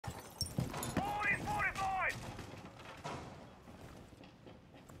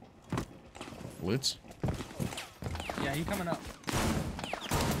Blitz? Yeah, he coming up.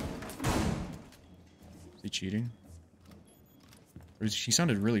 Is he cheating? Or is he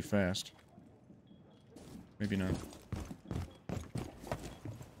sounded really fast. Maybe not.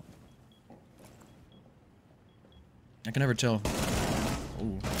 I can never tell.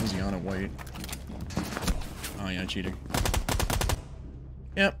 Oh, is he on a white? Oh yeah, cheating.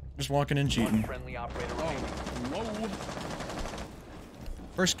 Yep, just walking in cheating. Whoa.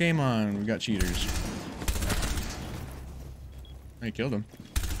 First game on, we got cheaters. I killed him.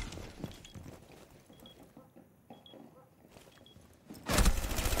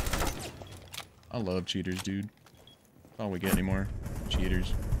 I love cheaters, dude. That's all we get anymore.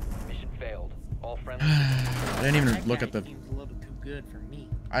 Cheaters. Mission failed. All friendly. I didn't even look at the. Seems a little too good for me.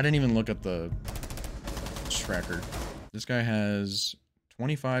 I didn't even look at the tracker. This guy has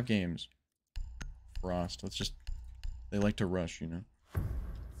 25 games. Frost. Let's just. They like to rush, you know.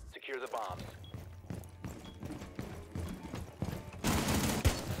 Secure the bombs.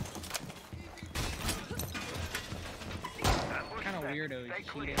 Kind of weirdo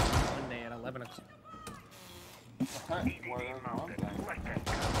cheating one day at 11 o'clock.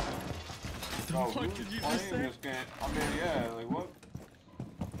 What did you just say? This game? I mean, yeah, like what?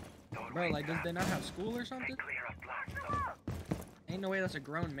 Bro, like, does they not have school or something? Ain't no way that's a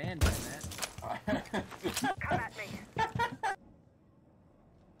grown man doing that. Come at me.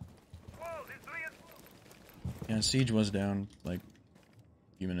 Yeah, Siege was down like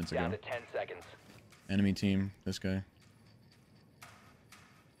a few minutes ago. Down to 10 seconds. Enemy team, this guy.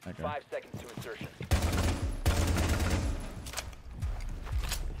 That guy. 5 seconds to insertion.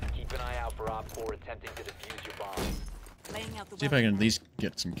 Keep an eye out for Op 4 attempting to defuse your bomb. Laying out the See if I can at least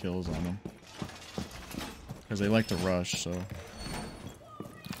get some kills on them. Because they like to rush, so.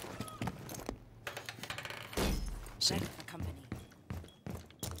 See. Ready for company.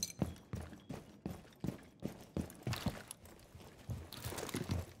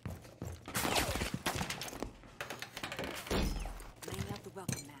 Laying out the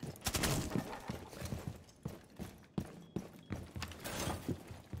welcome mat.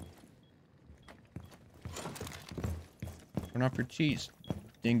 Turn off your cheese,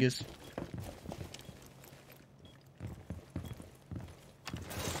 dingus.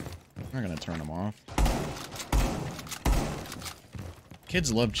 I'm not gonna turn them off.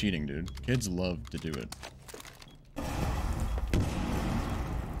 Kids love cheating, dude. Kids love to do it.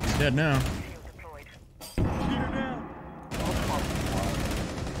 He's dead now. Shield deployed.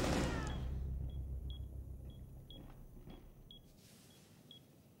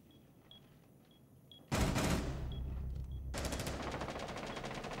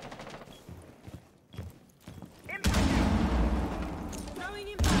 Throwing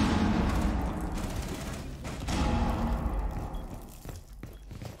him.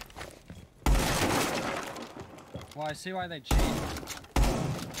 Well, I see why they cheat. Op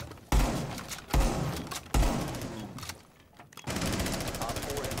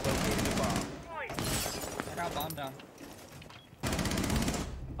 4 has located the bomb. I got bomb down.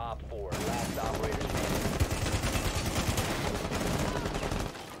 Op 4, last operator standing.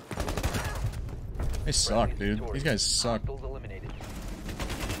 They suck, dude. These guys suck. Hostiles eliminated.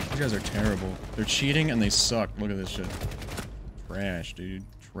 These guys are terrible. They're cheating and they suck. Look at this shit. Trash, dude.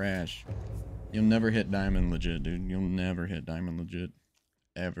 Trash. You'll never hit Diamond legit, dude. You'll never hit Diamond legit.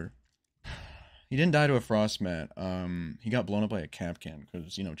 Ever. He didn't die to a frost mat. He got blown up by a Kapkan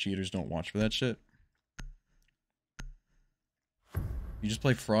because, you know, cheaters don't watch for that shit. You just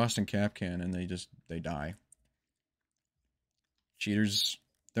play Frost and Kapkan and they die. Cheaters,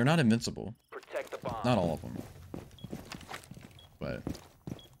 they're not invincible. Protect the bomb. Not all of them. But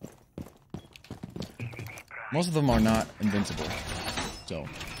most of them are not invincible. So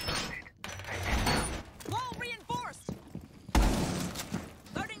Wall reinforced.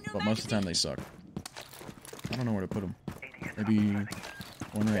 Loading new but most of the time they suck. I don't know where to put them. Maybe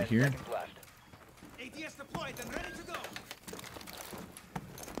one right 10 here. seconds left. ATS deployed and ready to go.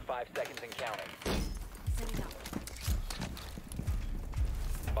 5 seconds and counting. Setting up.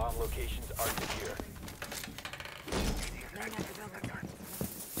 Bomb locations are secure. Laying out the welcome mat.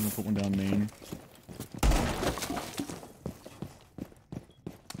 I'm gonna put one down main.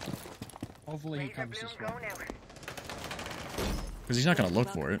 Hopefully he comes this way. Because he's not gonna look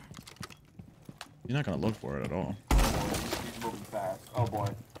for it. He's not gonna look for it at all. He's moving fast. Oh boy,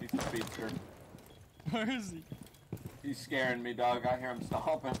 he's a speedster. Where is he? He's scaring me, dog. I hear him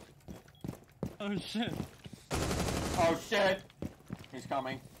stomping. Oh shit. Oh shit! He's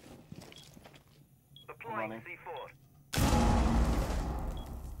coming. I'm running.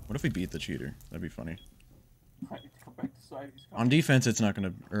 What if we beat the cheater? That'd be funny. I need to come back to side. He's On coming. defense, it's not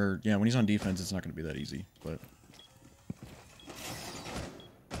gonna, or yeah, when he's on defense, it's not gonna be that easy. But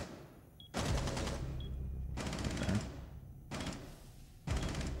okay.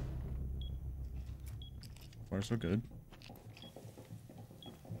 Far so good.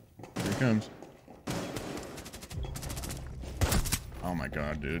 Here he comes. Oh my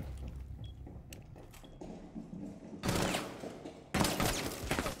god, dude.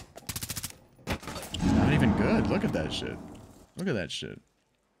 Not even good. Look at that shit. Look at that shit.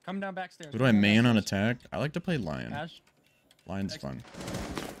 Come down backstairs. Who do I come down man on backstairs. attack? I like to play Lion. Ash, Lion's fun.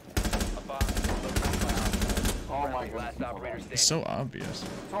 A bomb is located by Op 4. Oh my Friendly, last god. operator standing. It's so obvious.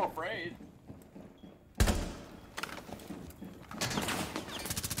 So afraid.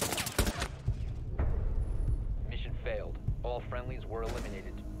 Mission failed. All friendlies were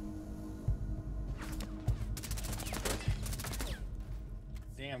eliminated.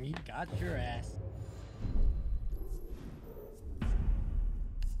 damn, he got your ass.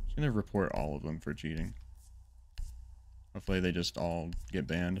 Just gonna report all of them for cheating. Hopefully they just all get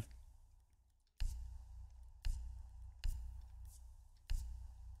banned.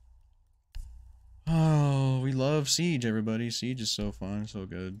 Oh, we love Siege, everybody. Siege is so fun, so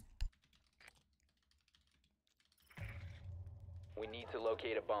good. We need to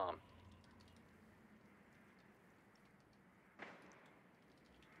locate a bomb.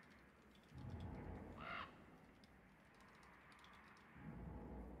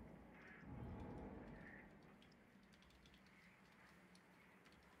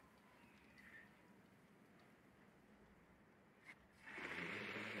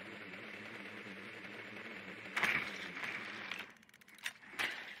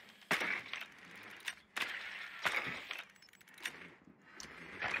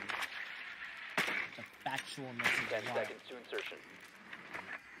 The factual message. 10 Wow. seconds to insertion.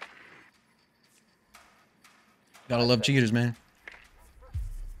 Gotta love cheaters, man.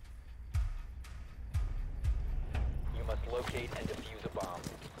 You must locate and defuse a bomb.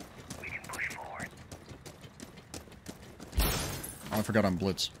 Oh, I forgot I'm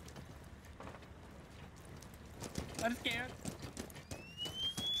Blitz. I'm scared.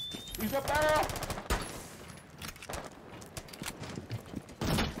 He's up there!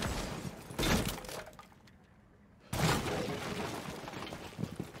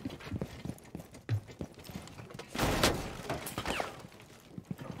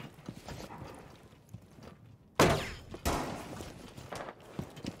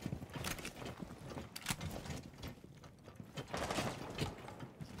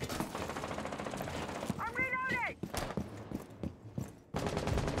 I'm reloading!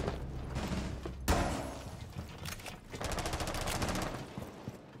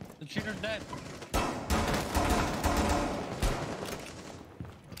 The cheater's dead.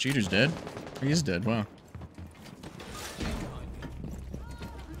 Cheater's dead? He is dead, wow. He's up there playing.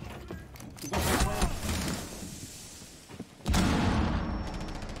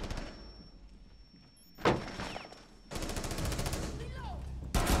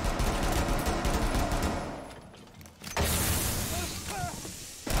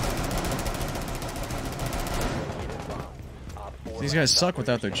 Op 4 These guys suck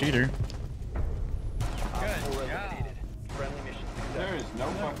without their cheater. Op 4 eliminated. Friendly mission success. There is no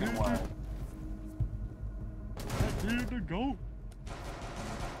fucking way. Go.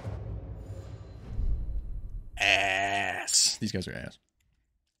 Ass. These guys are ass.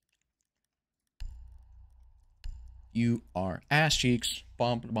 You are ass cheeks.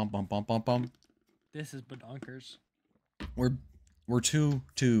 Bump, bump, bump, bump, bump, bump. This is badonkers. We're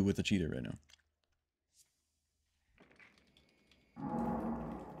 2-2 with the cheater right now.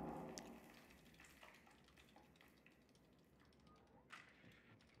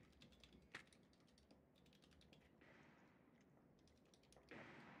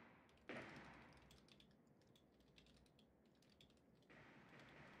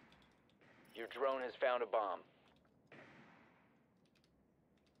 Your drone has found a bomb.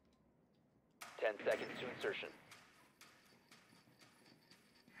 10 seconds to insertion.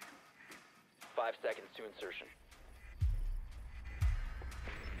 5 seconds to insertion.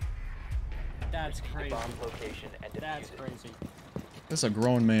 That's Proceed to crazy. bomb's location and That's defuse it. crazy. That's a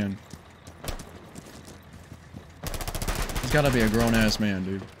grown man. He's gotta be a grown ass man,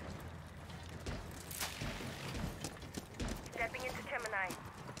 dude. Stepping into Gemini.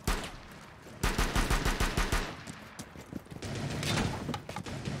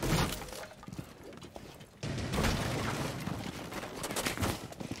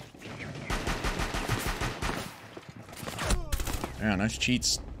 Yeah, nice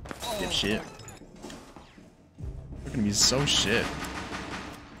cheats. Get shit. Look at him, he's so shit.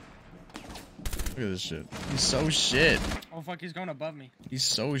 Look at this shit. He's so shit. Oh fuck, he's going above me. He's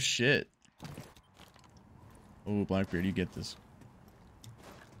so shit. Oh, Blackbeard, you get this.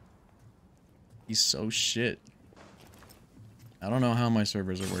 He's so shit. I don't know how my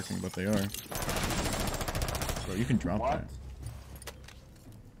servers are working, but they are. Bro, you can drop What? that.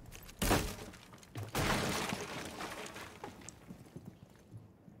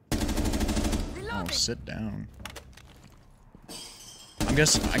 Oh, sit down. I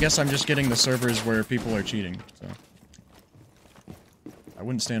guess I'm just getting the servers where people are cheating, so. I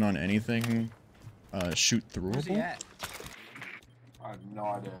wouldn't stand on anything, shoot Where's he throughable? at? I have no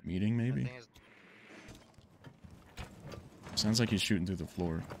idea. Meeting, maybe? Sounds like he's shooting through the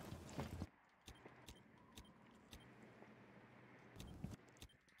floor.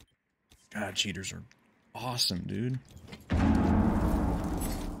 God, cheaters are awesome, dude.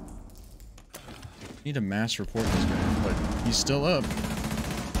 Need to mass report this guy, but he's still up.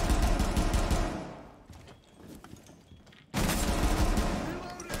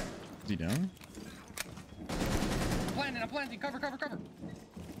 Is he down? I'm planting. Cover.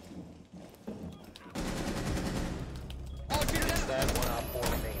 Oh, cheater down. That one op 4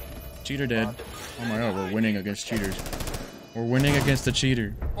 remaining. Cheater dead. Oh my god, we're winning against cheaters. We're winning against the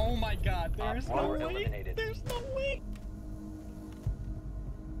cheater. Oh my god, there's no Four way. eliminated. There's no way.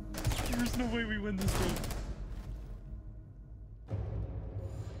 There's no way we win this game.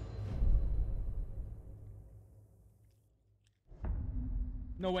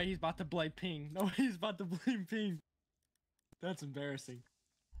 No way he's about to blame ping. No way he's about to blame ping. That's embarrassing.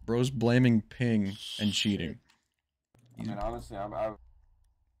 Bro's blaming ping and cheating. I mean, honestly,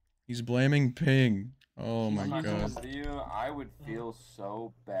 He's blaming ping. Oh my I'm not gonna god. lie to you, I would feel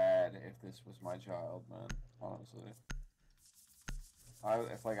so bad if this was my child, man. Honestly.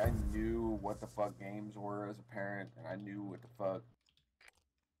 If like I knew what the fuck games were as a parent, and I knew what the fuck,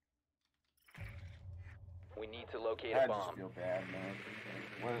 We need to locate I a just bomb. feel bad, man.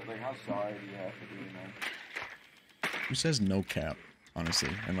 Like how sorry do you have to be, man? Who says no cap, honestly,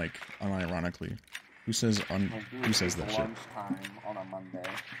 and like unironically? Who says Like, dude, who says it's that shit? lunchtime on a Monday.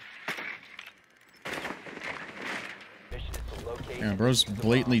 Mission is to locate Yeah, and bro's defuse the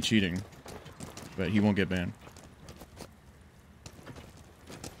blatantly bomb. cheating, but he won't get banned.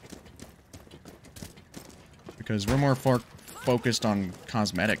 Because we're more focused on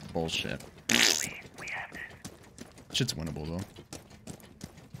cosmetic bullshit. Shit's winnable though.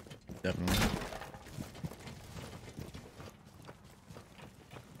 Definitely.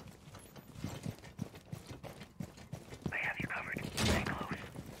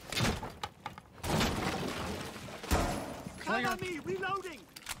 Cover me! Reloading!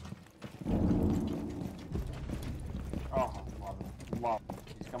 Oh, love it.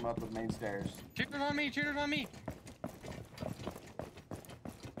 He's coming up the main stairs. Cheaters on me.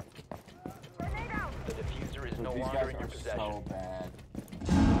 Grenade out. The diffuser is Dude, no these longer guys in your are possession. so bad.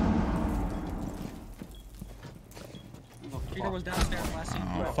 Who the Cheater fuck was downstairs last scene.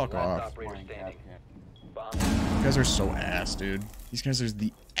 Oh, fuck Last off. operator playing standing. Capcan? Bomb. You guys are so ass, dude. These guys are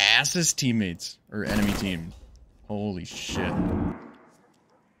the assest teammates or enemy team. Holy shit.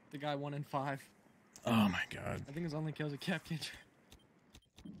 The guy 1 in 5. Oh my god. I think his only kills a Capcan.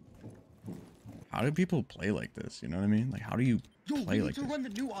 How do people play like this? You know what I mean? Like, how do you Yo, we play need like to this? run the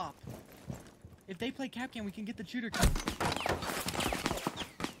new op. If they play Capcan, we can get the shooter kill.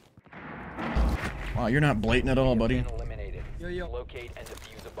 Wow, you're not blatant at all, buddy. Been eliminated. Yo. Locate and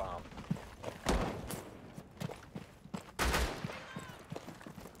defuse a bomb.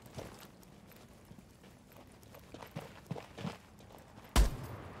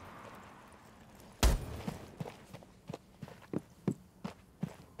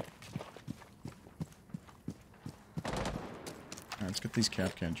 Alright, let's get these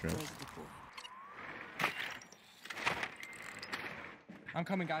Capcan traps. I'm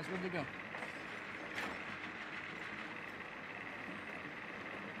coming, guys. Where'd they go?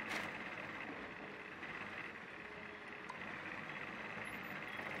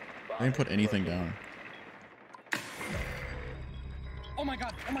 They didn't put anything down. Oh my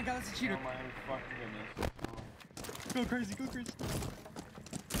god, that's a cheater. Oh my fucking goodness. Go crazy, go crazy.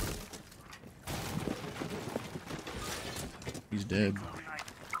 He's dead.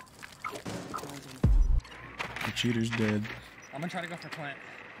 The cheater's dead. I'm gonna try to go for plant.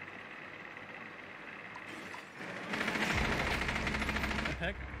 Good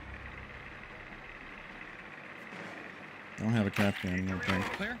pick. I don't have a Capcan, I don't think.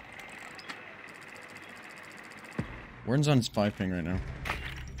 Clear. Warden's on 5 ping right now.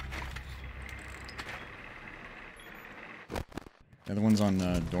 The other one's on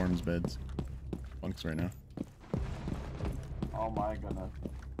dorms beds. Bunks right now. Oh my goodness.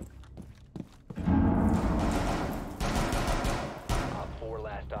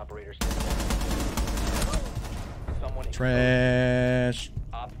 One Trash.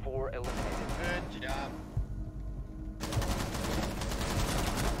 Op 4 eliminated. Good job.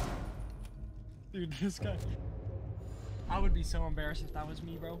 Dude, this guy. I would be so embarrassed if that was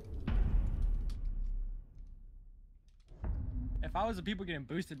me, bro. If I was the people getting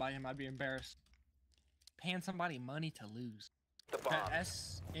boosted by him, I'd be embarrassed. Paying somebody money to lose. The The bomb.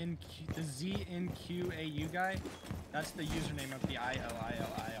 the ZNQAU guy, that's the username of the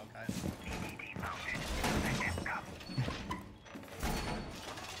ILILIL guy.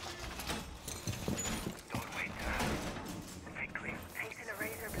 Placing a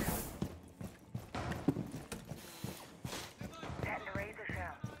razor blade. Setting a razor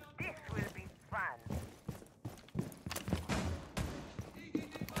shell. This will be fun.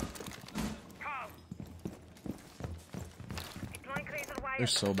 Come. Deploying razor wire. They're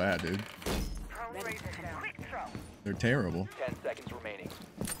so bad, dude. Prone razor shell. Quick throw. They're terrible. 10 seconds remaining.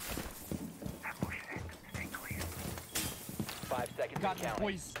 Stay clear. 5 seconds Got and the counting.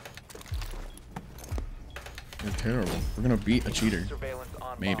 boys. They're terrible. We're gonna beat a cheater. Surveillance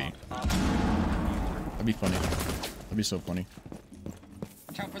on Maybe. bombs. That'd be funny. That'd be so funny.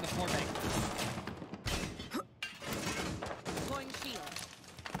 Watch out for the floor bank. Deploying shield.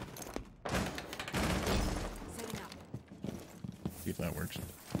 Setting up. See if that works.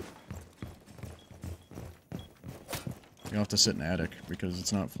 You'll have to sit in attic because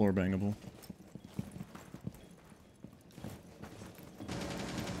it's not floor bangable.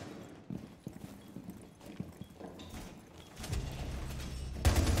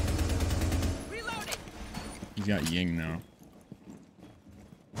 Reloading. He's got Ying now.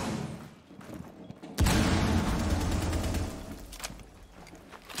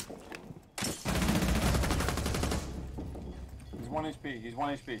 He's 1 HP. He's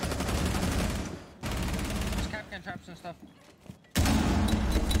 1 HP. There's Capcan traps and stuff.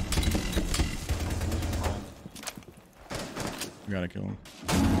 We gotta kill him.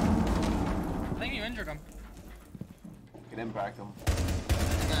 I think you injured him. Get impact him.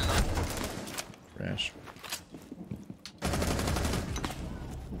 Trash.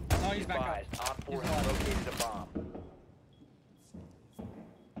 No, he's back up. Advised, Op 4 He's has alive. located a bomb.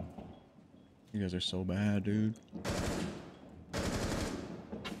 You guys are so bad, dude.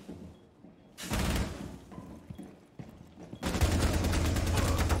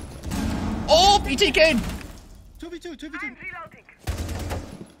 Oh, he TK'd! 2v2, 2v2. I'm reloading.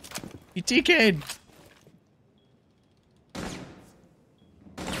 He TK'd!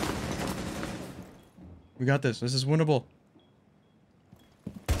 We got this. This is winnable.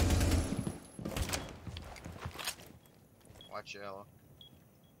 Watch yellow.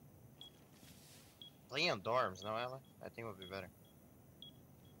 Playing on dorms, no, Ella? I think would be better.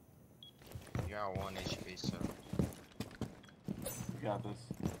 You're at 1 HP, so. You got this.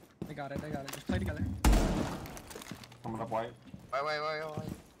 They got it, they got it. Just play together. Coming up white. Wait.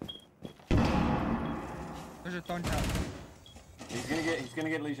 There's a thorn trap. He's gonna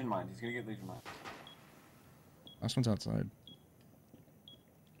get Legion Mind. He's gonna get Legion Mind. Last one's outside.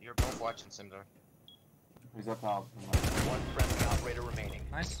 You're both watching Simdar. He's up top. One friendly operator remaining.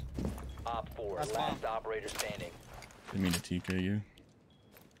 Nice. Op 4, That's last bomb. operator standing. Didn't mean to TK you.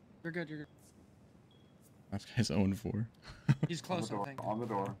 You're good, you're good. That guy's 0-4. He's On the close, I door. think. On the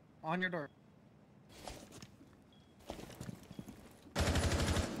door. On your door.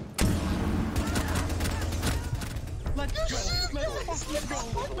 Let's go. Let's fucking go.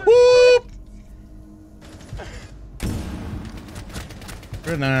 Whoop!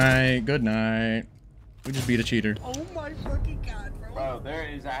 Good night. Good night. We just beat a cheater. Oh my fucking god, bro. Bro, there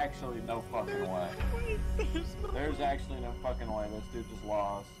is actually no fucking way. There's actually no fucking way. This dude just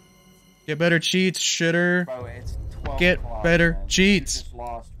lost. Get better cheats, shitter. Bro, it's 12 Get o'clock, better man. cheats. You just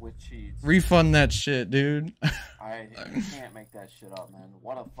lost with cheats. Refund that shit, dude. You can't make that shit up, man.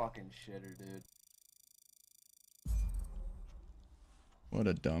 What a fucking shitter, dude. What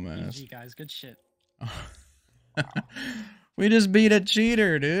a dumbass. GG, guys. Good shit. We just beat a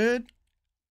cheater, dude.